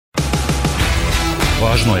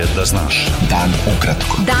Važno je da znaš. Dan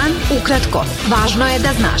ukratko. Dan ukratko. Važno je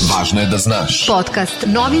da znaš. Važno je da znaš. Podcast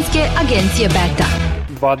novinske agencije Beta.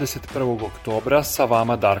 21. oktobra sa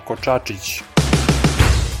vama Darko Čačić.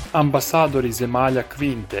 Ambasadori zemalja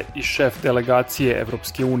Kvinte i šef delegacije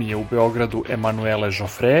Evropske unije u Beogradu Emanuele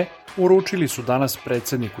Joffre uručili su danas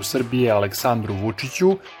predsjedniku Srbije Aleksandru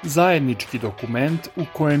Vučiću zajednički dokument u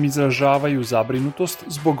kojem izražavaju zabrinutost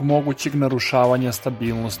zbog mogućeg narušavanja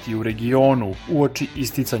stabilnosti u regionu uoči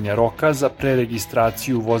isticanja roka za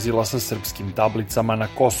preregistraciju vozila sa srpskim tablicama na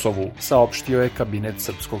Kosovu, saopštio je kabinet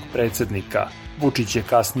srpskog predsjednika. Vučić je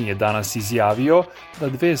kasnije danas izjavio da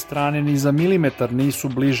dve strane ni za milimetar nisu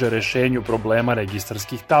bliže rešenju problema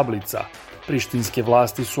registarskih tablica. Prištinske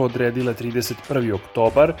vlasti su odredile 31.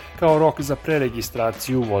 oktobar kao rok za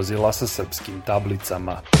preregistraciju vozila sa srpskim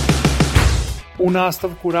tablicama. U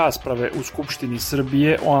nastavku rasprave u Skupštini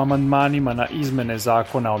Srbije o amandmanima na izmene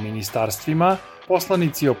zakona o ministarstvima,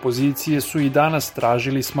 poslanici opozicije su i danas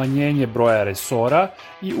tražili smanjenje broja resora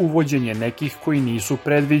i uvođenje nekih koji nisu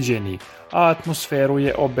predviđeni, a atmosferu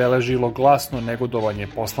je obeležilo glasno negodovanje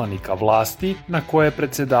poslanika vlasti na koje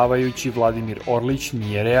predsjedavajući Vladimir Orlić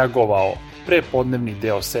nije reagovao. Prepodnevni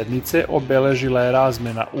deo sednice obeležila je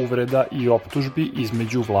razmena uvreda i optužbi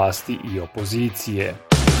između vlasti i opozicije.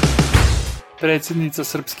 Predsjednica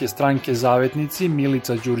Srpske stranke Zavetnici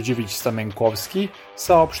Milica Đurđević-Stamenkovski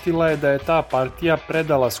saopštila je da je ta partija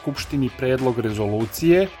predala Skupštini predlog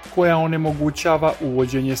rezolucije koja onemogućava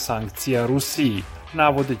uvođenje sankcija Rusiji,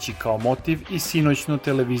 navodeći kao motiv i sinoćno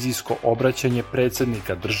televizijsko obraćanje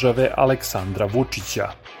predsjednika države Aleksandra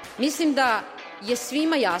Vučića. Mislim da je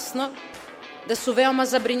svima jasno da su veoma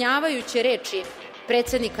zabrinjavajuće reči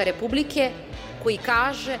predsjednika Republike koji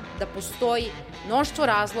kaže da postoji mnoštvo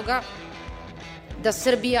razloga da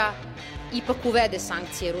Srbija ipak uvede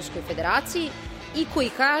sankcije Ruskoj federaciji i koji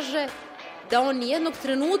kaže da on nijednog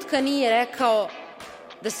trenutka nije rekao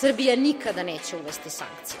da Srbija nikada neće uvesti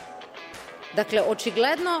sankcije. Dakle,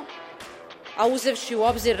 očigledno, a uzevši u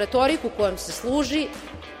obzir retoriku kojom se služi,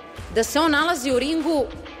 da se on nalazi u ringu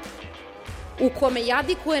u kome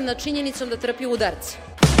jadikuje nad činjenicom da trpi udarce.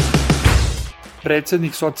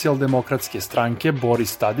 Predsjednik socijaldemokratske stranke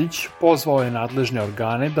Boris Tadić pozvao je nadležne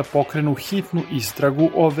organe da pokrenu hitnu istragu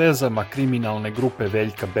o vezama kriminalne grupe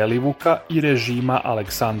Veljka Belivuka i režima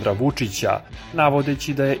Aleksandra Vučića,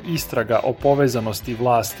 navodeći da je istraga o povezanosti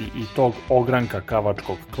vlasti i tog ogranka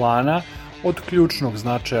kavačkog klana od ključnog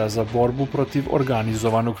značaja za borbu protiv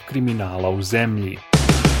organizovanog kriminala u zemlji.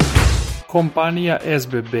 Kompanija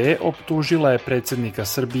SBB optužila je predsjednika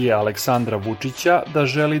Srbije Aleksandra Vučića da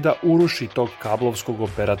želi da uruši tog kablovskog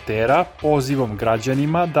operatera pozivom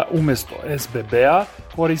građanima da umjesto SBB-a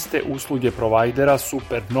koriste usluge provajdera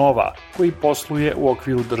Supernova, koji posluje u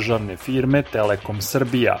okviru državne firme Telekom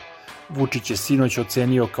Srbija. Vučić je sinoć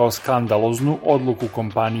ocenio kao skandaloznu odluku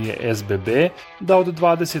kompanije SBB da od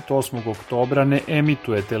 28. oktobra ne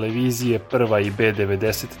emituje televizije Prva i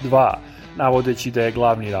B92, navodeći da je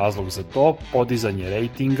glavni razlog za to podizanje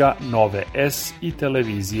rejtinga Nove S i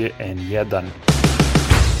televizije N1.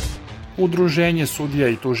 Udruženje sudija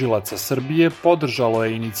i tužilaca Srbije podržalo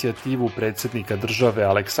je inicijativu predsjednika države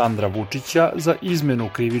Aleksandra Vučića za izmenu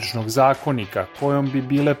krivičnog zakonika kojom bi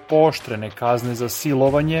bile pooštrene kazne za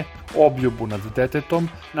silovanje, obljubu nad detetom,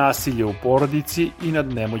 nasilje u porodici i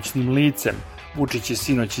nad nemoćnim licem. Vučić je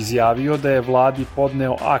sinoć izjavio da je vladi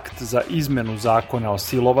podneo akt za izmenu zakona o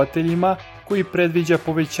silovateljima koji predviđa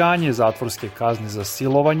povećanje zatvorske kazne za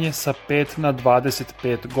silovanje sa 5 na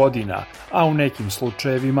 25 godina, a u nekim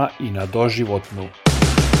slučajevima i na doživotnu.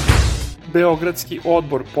 Beogradski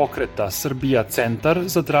odbor pokreta Srbija Centar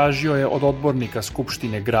zatražio je od odbornika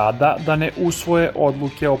Skupštine grada da ne usvoje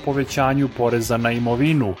odluke o povećanju poreza na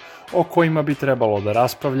imovinu, o kojima bi trebalo da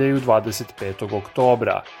raspravljaju 25.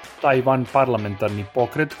 oktobra. Taj vanparlamentarni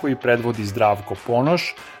pokret koji predvodi Zdravko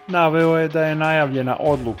Ponoš naveo je da je najavljena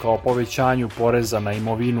odluka o povećanju poreza na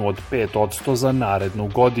imovinu od 5% za narednu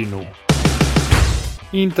godinu.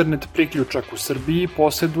 Internet priključak u Srbiji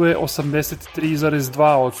posjeduje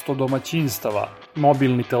 83,2% domaćinstava,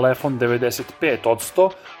 mobilni telefon 95%,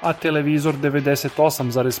 a televizor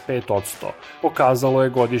 98,5%, pokazalo je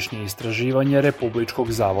godišnje istraživanje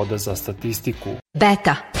Republičkog zavoda za statistiku.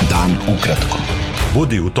 Beta. Dan ukratko.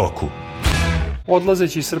 Budi u toku.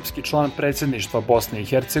 Odlazeći srpski član predsjedništva Bosne i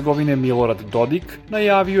Hercegovine Milorad Dodik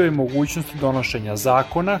najavio je mogućnost donošenja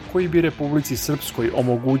zakona koji bi Republici Srpskoj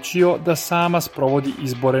omogućio da sama sprovodi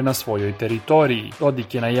izbore na svojoj teritoriji.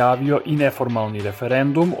 Dodik je najavio i neformalni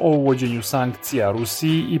referendum o uvođenju sankcija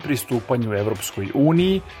Rusiji i pristupanju Evropskoj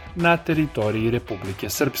uniji na teritoriji Republike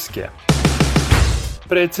Srpske.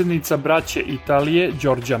 Predsjednica braće Italije,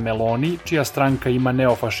 Giorgia Meloni, čija stranka ima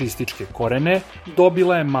neofašističke korene,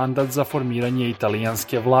 dobila je mandat za formiranje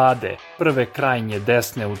italijanske vlade, prve krajnje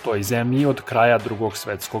desne u toj zemlji od kraja Drugog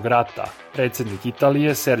svetskog rata. Predsjednik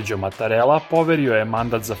Italije, Sergio Mattarella, poverio je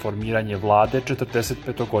mandat za formiranje vlade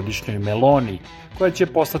 45-godišnjoj Meloni, koja će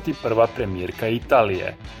postati prva premijerka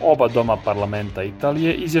Italije. Oba doma parlamenta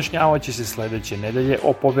Italije izjašnjavaće se sledeće nedelje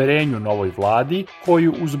o poverenju novoj vladi,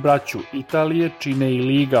 koju uz braću Italije čine i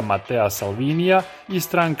Liga Mattea Salvinija i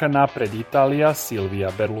stranka Napred Italija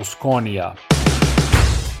Silvija Berlusconija.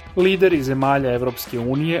 Lideri zemalja Evropske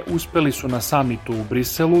unije uspeli su na samitu u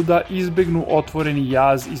Briselu da izbegnu otvoreni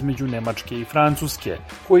jaz između Nemačke i Francuske,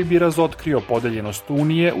 koji bi razotkrio podeljenost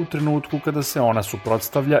Unije u trenutku kada se ona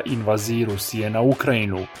suprotstavlja invaziji Rusije na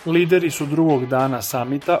Ukrajinu. Lideri su drugog dana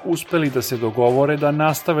samita uspeli da se dogovore da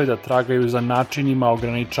nastave da tragaju za načinima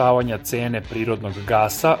ograničavanja cene prirodnog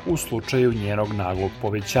gasa u slučaju njenog naglog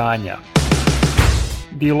povećanja.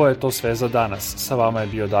 Bilo je to sve za danas. Sa vama je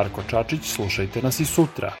bio Darko Čačić, slušajte nas i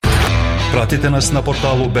sutra. Pratite nas na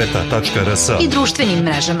portalu beta.rs I društvenim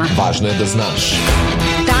mrežama. Važno je da znaš.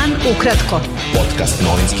 Dan ukratko. Podcast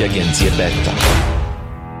novinske agencije Beta.